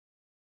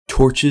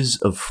Torches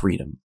of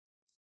Freedom,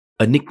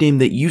 a nickname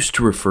that used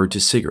to refer to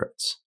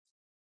cigarettes.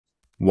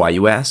 Why,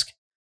 you ask?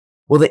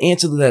 Well, the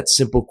answer to that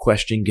simple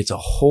question gets a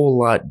whole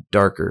lot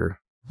darker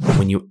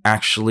when you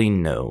actually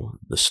know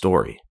the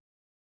story.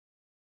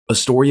 A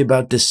story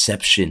about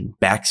deception,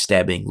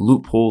 backstabbing,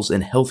 loopholes,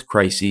 and health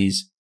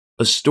crises.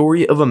 A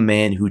story of a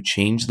man who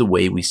changed the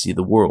way we see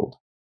the world.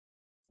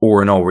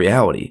 Or in all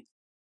reality,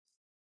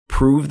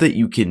 prove that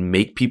you can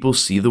make people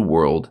see the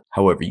world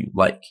however you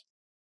like.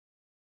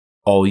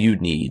 All you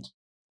need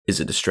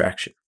is a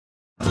distraction.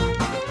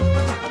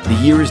 The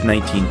year is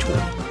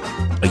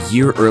 1920. A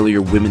year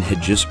earlier, women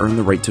had just earned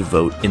the right to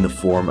vote in the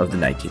form of the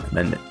 19th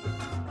Amendment.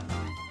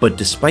 But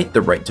despite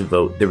the right to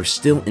vote, there were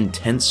still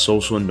intense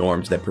social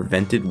norms that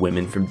prevented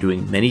women from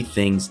doing many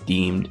things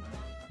deemed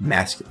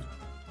masculine.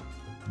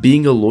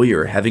 Being a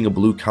lawyer, having a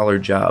blue-collar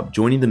job,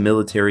 joining the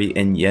military,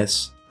 and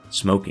yes,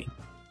 smoking.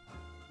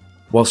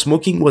 While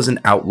smoking wasn't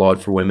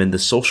outlawed for women, the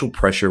social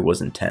pressure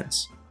was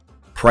intense.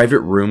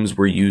 Private rooms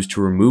were used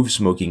to remove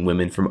smoking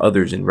women from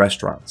others in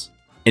restaurants.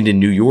 And in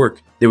New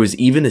York, there was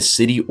even a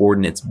city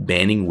ordinance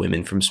banning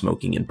women from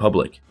smoking in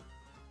public.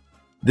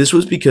 This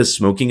was because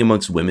smoking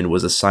amongst women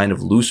was a sign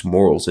of loose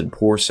morals and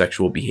poor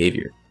sexual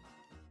behavior,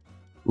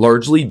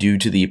 largely due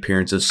to the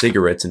appearance of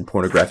cigarettes in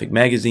pornographic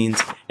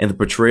magazines and the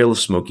portrayal of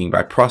smoking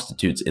by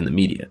prostitutes in the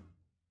media.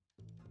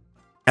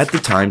 At the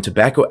time,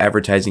 tobacco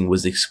advertising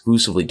was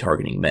exclusively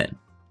targeting men.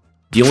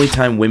 The only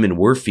time women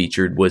were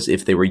featured was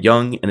if they were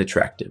young and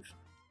attractive.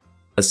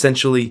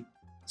 Essentially,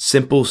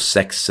 simple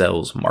sex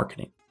sells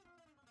marketing.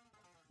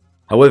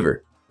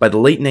 However, by the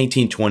late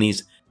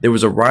 1920s, there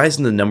was a rise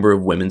in the number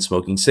of women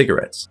smoking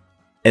cigarettes,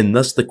 and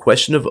thus the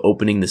question of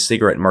opening the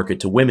cigarette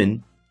market to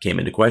women came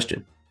into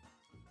question.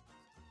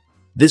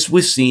 This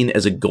was seen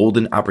as a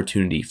golden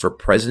opportunity for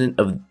President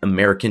of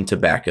American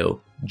Tobacco,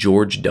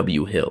 George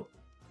W. Hill,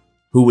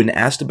 who, when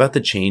asked about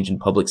the change in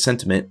public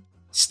sentiment,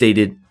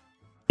 stated,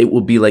 "It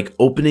will be like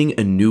opening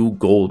a new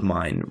gold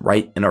mine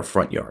right in our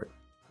front yard."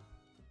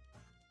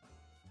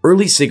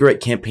 Early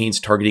cigarette campaigns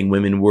targeting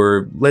women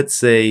were, let's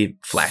say,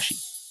 flashy.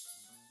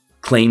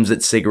 Claims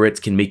that cigarettes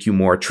can make you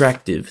more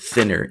attractive,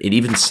 thinner, and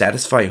even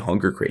satisfy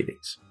hunger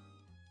cravings.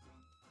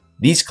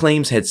 These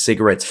claims had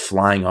cigarettes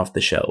flying off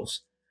the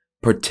shelves,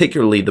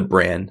 particularly the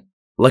brand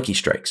Lucky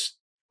Strikes,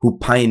 who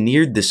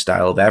pioneered this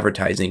style of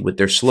advertising with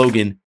their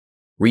slogan,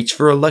 "Reach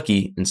for a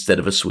Lucky instead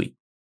of a Sweet."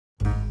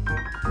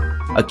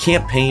 A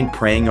campaign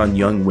preying on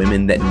young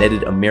women that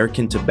netted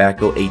American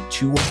Tobacco a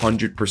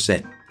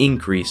 200%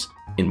 increase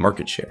in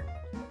market share.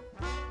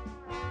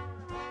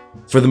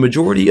 For the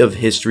majority of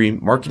history,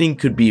 marketing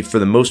could be, for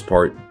the most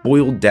part,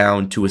 boiled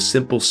down to a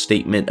simple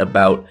statement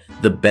about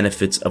the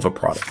benefits of a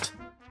product.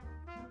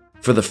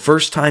 For the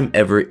first time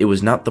ever, it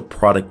was not the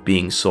product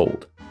being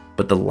sold,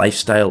 but the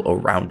lifestyle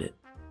around it.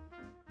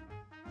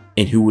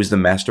 And who was the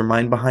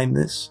mastermind behind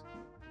this?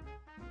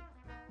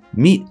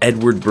 Meet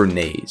Edward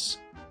Bernays.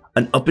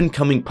 An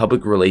up-and-coming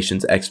public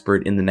relations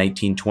expert in the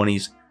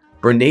 1920s,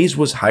 Bernays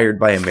was hired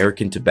by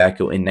American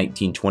Tobacco in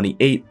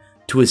 1928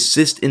 to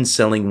assist in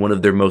selling one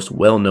of their most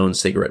well-known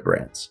cigarette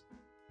brands,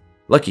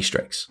 Lucky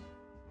Strikes.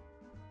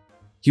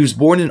 He was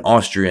born in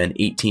Austria in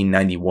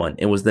 1891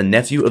 and was the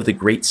nephew of the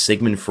great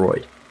Sigmund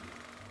Freud.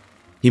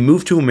 He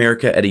moved to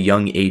America at a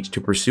young age to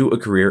pursue a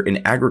career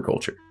in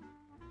agriculture,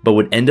 but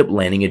would end up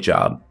landing a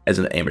job as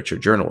an amateur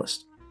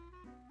journalist.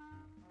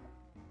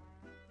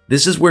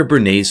 This is where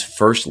Bernays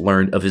first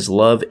learned of his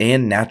love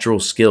and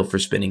natural skill for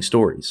spinning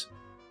stories.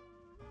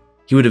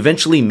 He would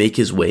eventually make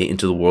his way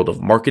into the world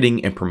of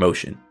marketing and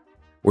promotion,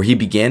 where he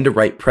began to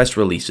write press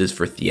releases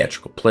for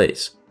theatrical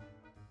plays.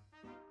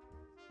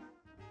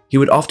 He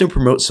would often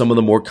promote some of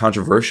the more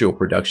controversial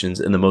productions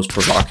in the most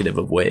provocative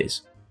of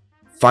ways,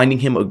 finding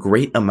him a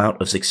great amount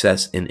of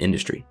success in the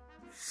industry.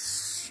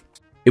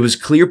 It was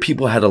clear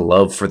people had a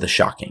love for the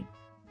shocking,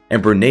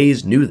 and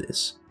Bernays knew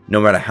this,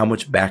 no matter how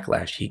much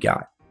backlash he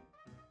got.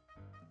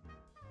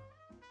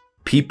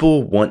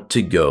 People want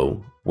to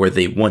go where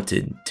they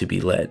wanted to be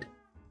led.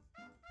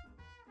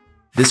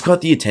 This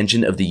caught the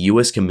attention of the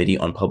U.S. Committee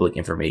on Public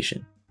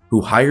Information,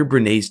 who hired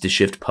Bernays to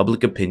shift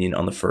public opinion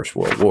on the First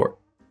World War.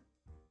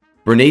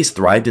 Bernays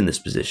thrived in this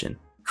position,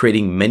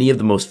 creating many of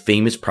the most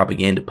famous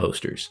propaganda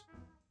posters,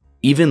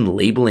 even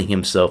labeling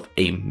himself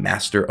a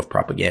master of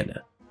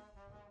propaganda.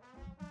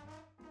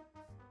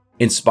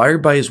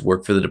 Inspired by his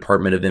work for the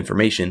Department of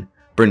Information,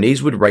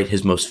 Bernays would write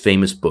his most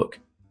famous book,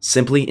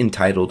 simply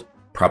entitled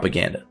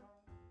Propaganda,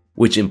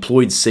 which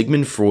employed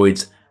Sigmund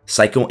Freud's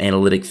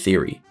psychoanalytic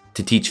theory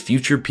to teach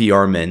future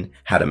PR men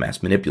how to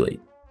mass manipulate.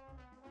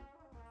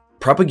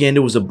 Propaganda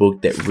was a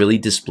book that really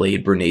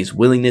displayed Bernays'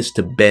 willingness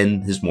to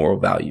bend his moral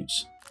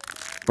values,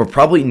 but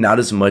probably not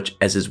as much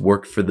as his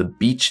work for the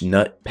Beech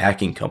Nut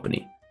Packing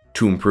Company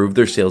to improve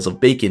their sales of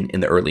bacon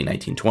in the early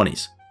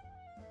 1920s.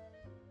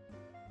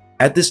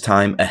 At this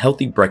time, a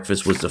healthy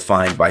breakfast was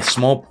defined by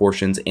small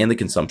portions and the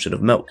consumption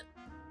of milk.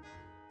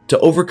 To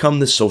overcome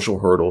this social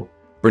hurdle,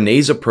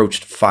 Bernays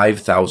approached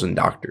 5,000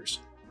 doctors,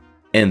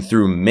 and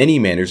through many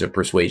manners of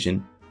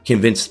persuasion,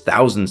 convinced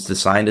thousands to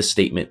sign a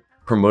statement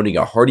promoting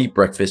a hearty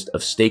breakfast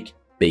of steak,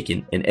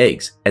 bacon, and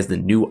eggs as the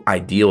new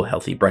ideal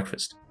healthy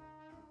breakfast.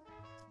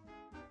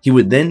 He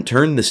would then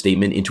turn the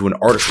statement into an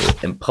article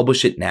and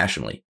publish it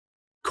nationally,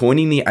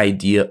 coining the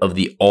idea of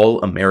the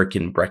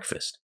all-American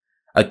breakfast,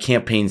 a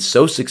campaign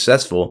so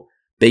successful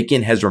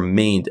bacon has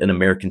remained an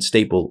American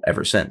staple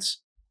ever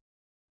since.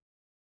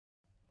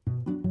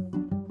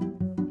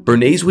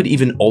 Bernays would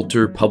even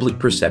alter public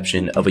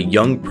perception of a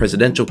young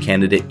presidential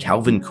candidate,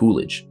 Calvin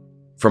Coolidge,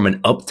 from an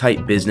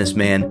uptight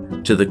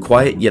businessman to the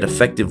quiet yet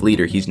effective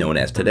leader he's known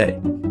as today.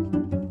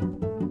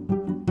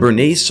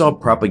 Bernays saw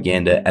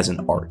propaganda as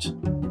an art,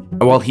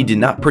 and while he did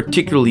not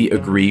particularly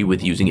agree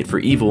with using it for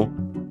evil,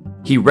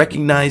 he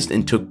recognized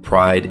and took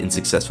pride in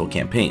successful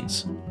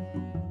campaigns.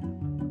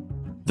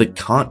 The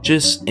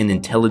conscious and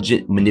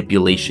intelligent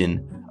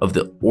manipulation of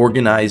the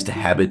organized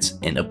habits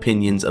and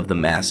opinions of the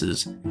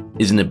masses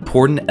is an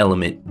important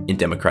element in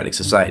democratic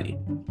society.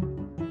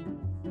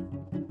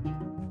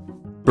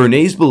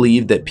 Bernays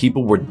believed that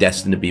people were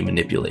destined to be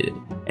manipulated,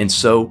 and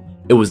so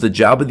it was the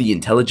job of the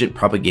intelligent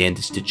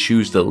propagandist to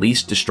choose the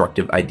least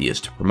destructive ideas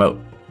to promote.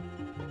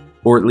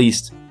 Or at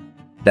least,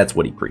 that's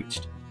what he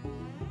preached.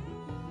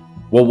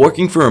 While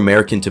working for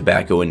American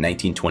Tobacco in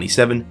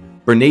 1927,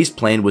 Bernays'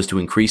 plan was to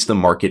increase the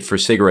market for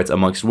cigarettes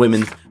amongst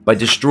women by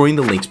destroying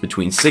the links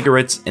between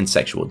cigarettes and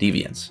sexual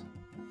deviance.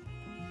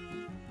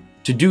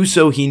 To do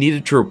so, he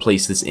needed to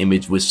replace this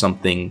image with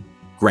something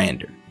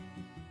grander: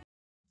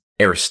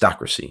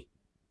 aristocracy.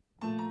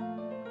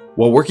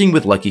 While working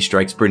with Lucky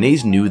Strikes,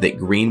 Bernays knew that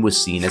green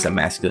was seen as a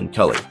masculine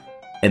color,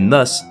 and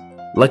thus,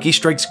 Lucky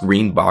Strike's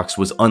green box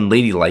was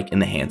unladylike in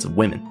the hands of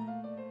women.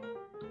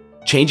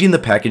 Changing the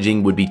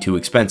packaging would be too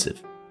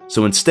expensive,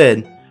 so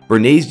instead,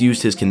 Bernays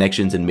used his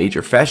connections in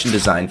major fashion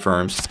design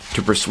firms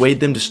to persuade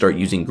them to start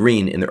using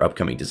green in their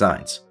upcoming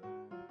designs.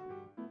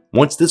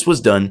 Once this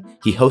was done,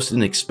 he hosted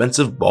an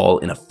expensive ball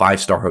in a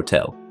 5-star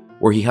hotel,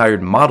 where he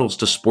hired models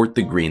to sport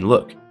the green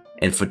look,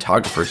 and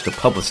photographers to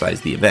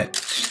publicize the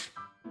event.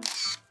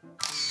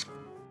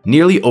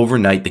 Nearly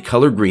overnight, the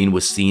color green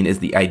was seen as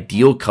the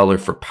ideal color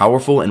for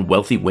powerful and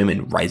wealthy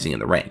women rising in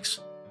the ranks.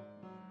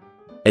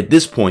 At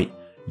this point,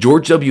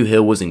 George W.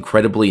 Hill was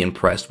incredibly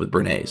impressed with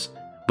Bernays,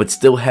 but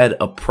still had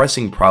a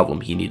pressing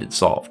problem he needed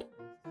solved.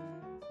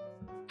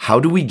 How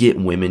do we get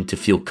women to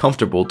feel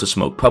comfortable to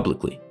smoke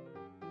publicly?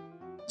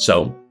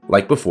 So,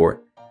 like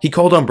before, he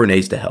called on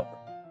Bernays to help.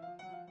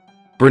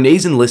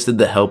 Bernays enlisted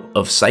the help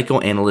of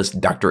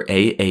psychoanalyst Dr.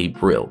 A.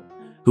 Brill,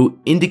 who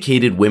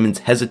indicated women's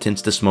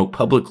hesitance to smoke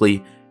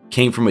publicly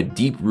came from a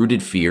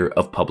deep-rooted fear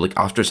of public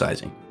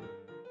ostracizing.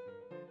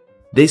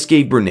 This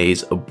gave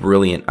Bernays a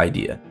brilliant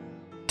idea: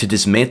 to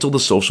dismantle the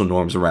social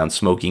norms around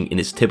smoking in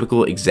his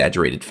typical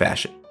exaggerated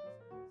fashion.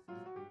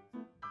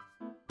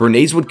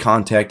 Bernays would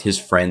contact his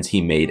friends he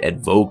made at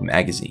Vogue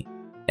magazine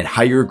and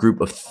hire a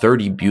group of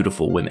 30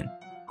 beautiful women,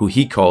 who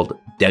he called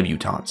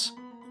debutantes,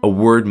 a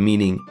word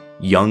meaning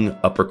young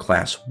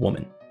upper-class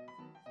woman.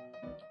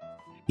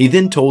 He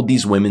then told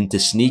these women to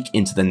sneak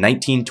into the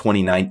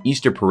 1929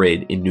 Easter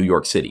Parade in New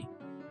York City,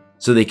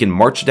 so they can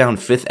march down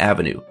Fifth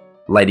Avenue,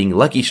 lighting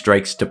Lucky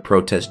Strikes to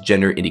protest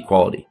gender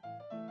inequality.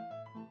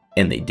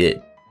 And they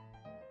did.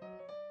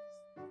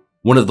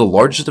 One of the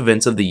largest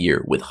events of the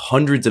year, with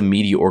hundreds of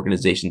media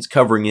organizations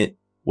covering it,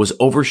 was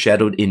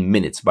overshadowed in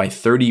minutes by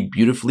 30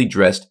 beautifully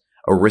dressed,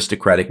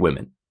 aristocratic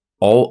women,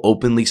 all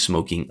openly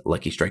smoking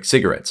Lucky Strike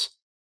cigarettes.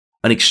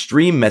 An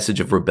extreme message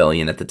of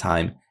rebellion at the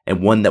time,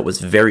 and one that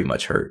was very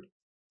much heard.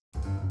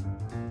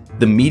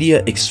 The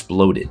media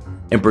exploded,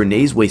 and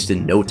Bernays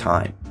wasted no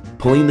time,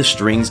 pulling the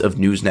strings of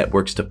news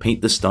networks to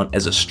paint the stunt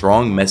as a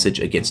strong message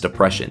against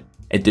oppression,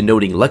 and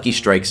denoting Lucky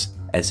Strikes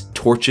as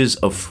torches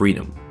of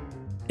freedom,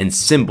 and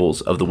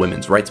symbols of the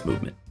women's rights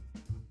movement.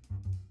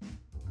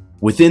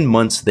 Within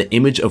months, the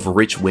image of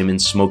rich women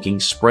smoking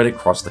spread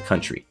across the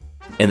country,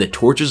 and the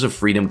Torches of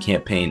Freedom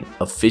campaign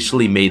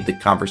officially made the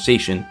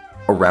conversation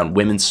around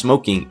women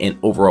smoking and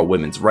overall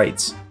women's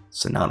rights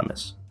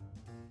synonymous.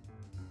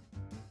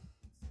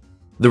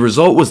 The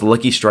result was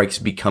Lucky Strikes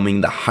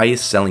becoming the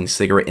highest-selling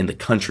cigarette in the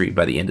country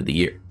by the end of the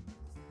year.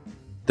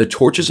 The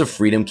Torches of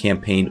Freedom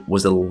campaign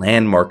was a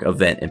landmark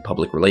event in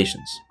public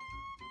relations.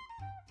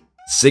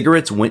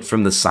 Cigarettes went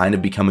from the sign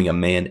of becoming a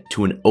man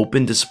to an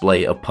open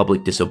display of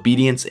public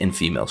disobedience and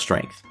female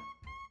strength.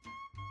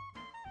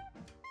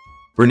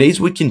 Bernays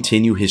would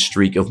continue his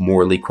streak of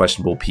morally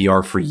questionable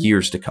PR for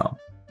years to come.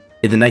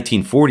 In the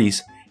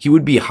 1940s, he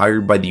would be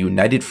hired by the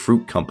United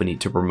Fruit Company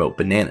to promote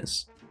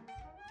bananas,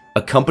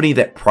 a company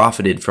that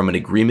profited from an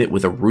agreement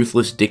with a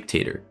ruthless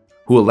dictator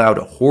who allowed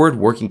horrid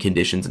working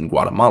conditions in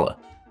Guatemala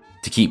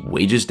to keep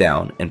wages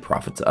down and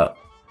profits up.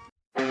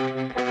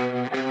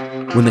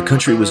 When the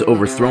country was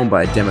overthrown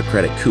by a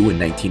democratic coup in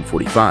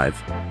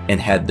 1945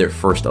 and had their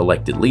first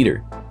elected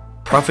leader,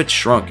 profits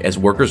shrunk as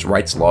workers'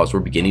 rights laws were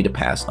beginning to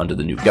pass under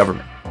the new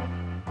government.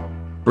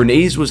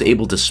 Bernays was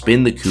able to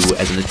spin the coup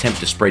as an attempt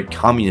to spread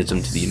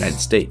communism to the United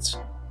States.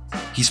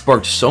 He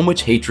sparked so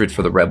much hatred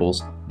for the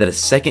rebels that a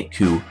second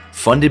coup,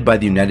 funded by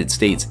the United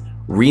States,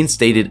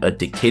 reinstated a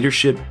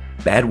dictatorship,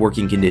 bad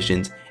working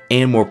conditions,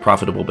 and more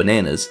profitable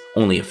bananas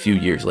only a few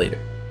years later.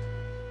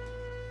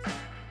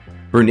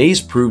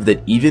 Bernays proved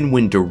that even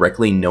when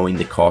directly knowing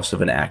the cost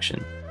of an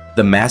action,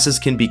 the masses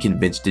can be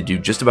convinced to do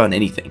just about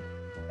anything,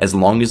 as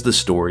long as the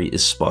story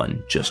is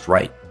spun just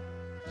right.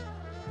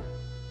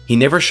 He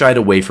never shied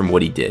away from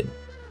what he did,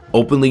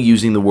 openly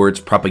using the words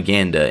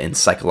propaganda and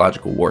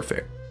psychological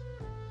warfare.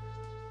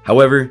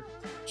 However,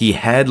 he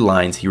had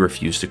lines he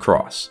refused to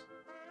cross,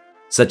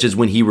 such as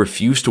when he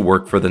refused to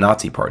work for the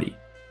Nazi Party,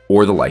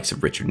 or the likes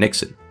of Richard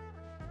Nixon.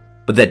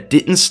 But that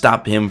didn't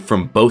stop him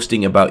from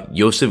boasting about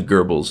Joseph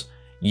Goebbels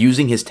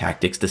using his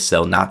tactics to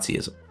sell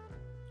Nazism.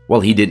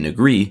 While he didn't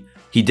agree,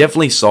 he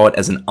definitely saw it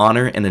as an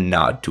honor and a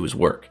nod to his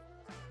work.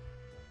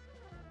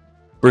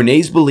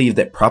 Bernays believed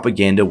that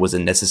propaganda was a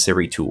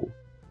necessary tool,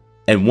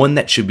 and one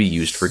that should be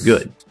used for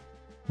good,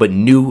 but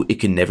knew it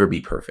could never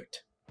be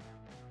perfect.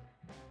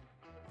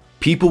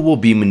 People will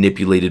be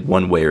manipulated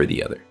one way or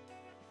the other.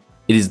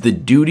 It is the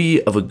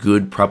duty of a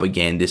good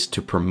propagandist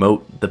to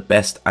promote the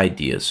best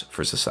ideas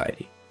for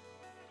society.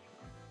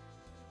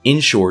 In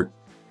short,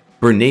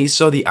 Bernays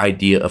saw the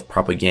idea of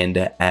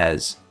propaganda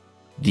as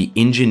the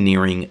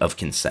engineering of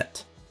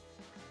consent.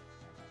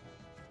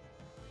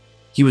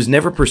 He was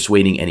never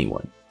persuading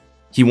anyone.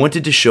 He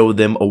wanted to show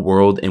them a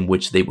world in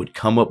which they would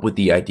come up with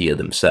the idea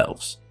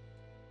themselves.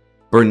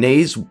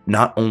 Bernays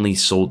not only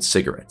sold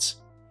cigarettes,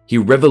 he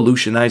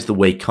revolutionized the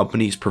way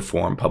companies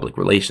perform public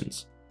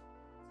relations.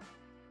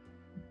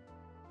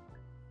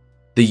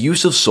 The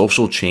use of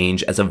social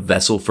change as a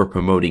vessel for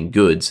promoting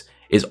goods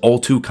is all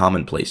too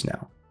commonplace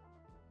now.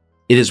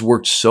 It has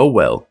worked so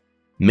well,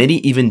 many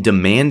even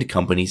demand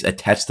companies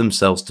attach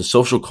themselves to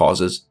social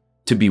causes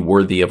to be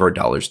worthy of our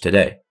dollars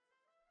today.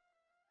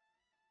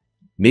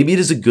 Maybe it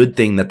is a good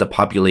thing that the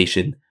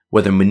population,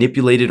 whether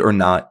manipulated or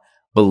not,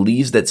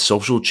 believes that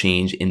social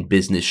change in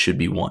business should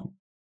be won.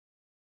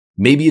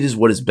 Maybe it is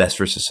what is best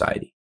for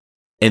society,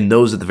 and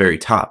those at the very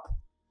top,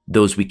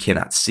 those we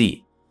cannot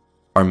see,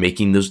 are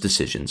making those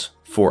decisions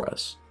for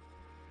us.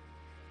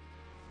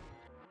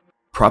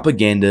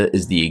 Propaganda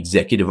is the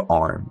executive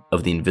arm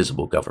of the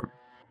invisible government.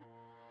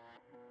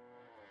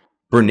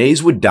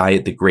 Bernays would die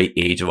at the great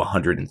age of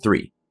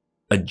 103,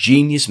 a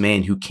genius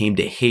man who came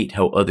to hate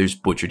how others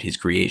butchered his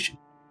creation.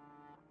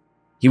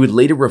 He would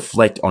later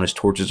reflect on his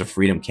Torches of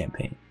Freedom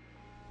campaign.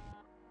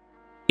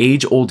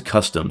 Age-old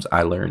customs,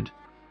 I learned,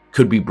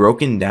 could be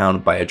broken down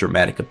by a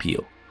dramatic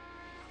appeal,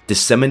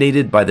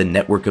 disseminated by the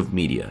network of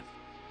media.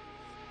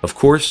 Of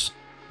course,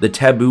 the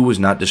taboo was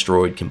not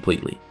destroyed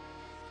completely,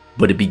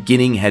 but a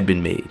beginning had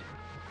been made,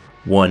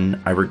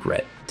 one I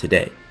regret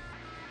today.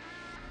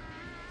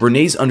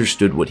 Bernays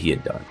understood what he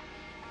had done.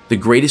 The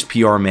greatest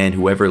PR man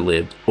who ever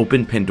lived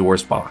opened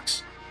Pandora's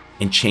box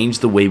and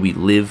changed the way we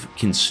live,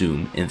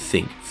 consume, and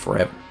think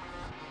forever.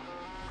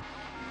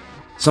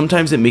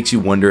 Sometimes it makes you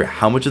wonder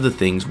how much of the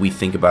things we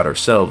think about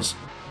ourselves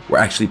were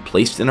actually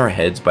placed in our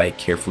heads by a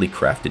carefully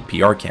crafted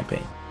PR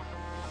campaign.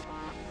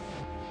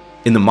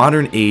 In the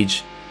modern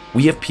age,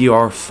 we have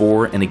PR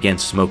for and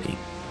against smoking,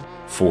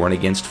 for and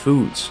against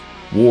foods,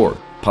 war,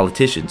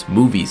 politicians,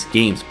 movies,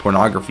 games,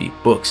 pornography,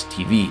 books,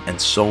 TV, and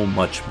so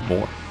much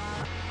more.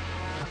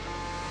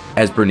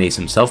 As Bernays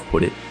himself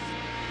put it,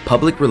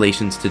 public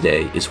relations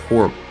today is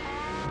horrible.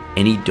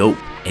 Any dope,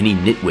 any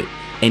nitwit,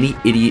 any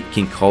idiot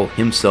can call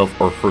himself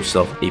or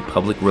herself a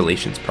public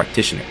relations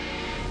practitioner.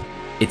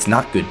 It's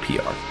not good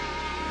PR.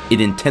 It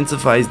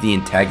intensifies the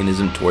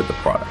antagonism toward the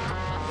product.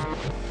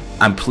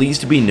 I'm pleased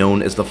to be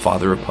known as the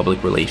father of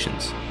public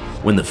relations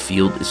when the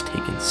field is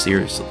taken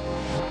seriously.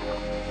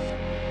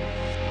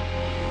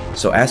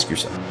 So ask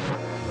yourself,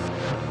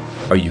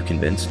 are you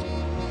convinced?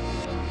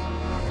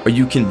 Are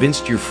you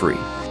convinced you're free?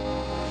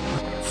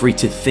 Free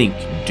to think,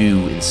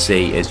 do, and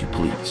say as you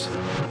please.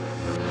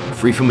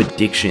 Free from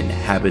addiction,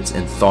 habits,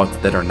 and thoughts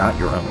that are not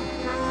your own.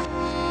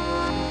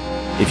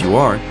 If you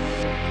are,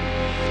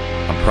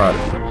 I'm proud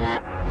of you.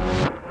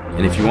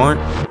 And if you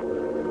aren't,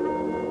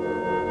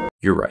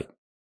 you're right.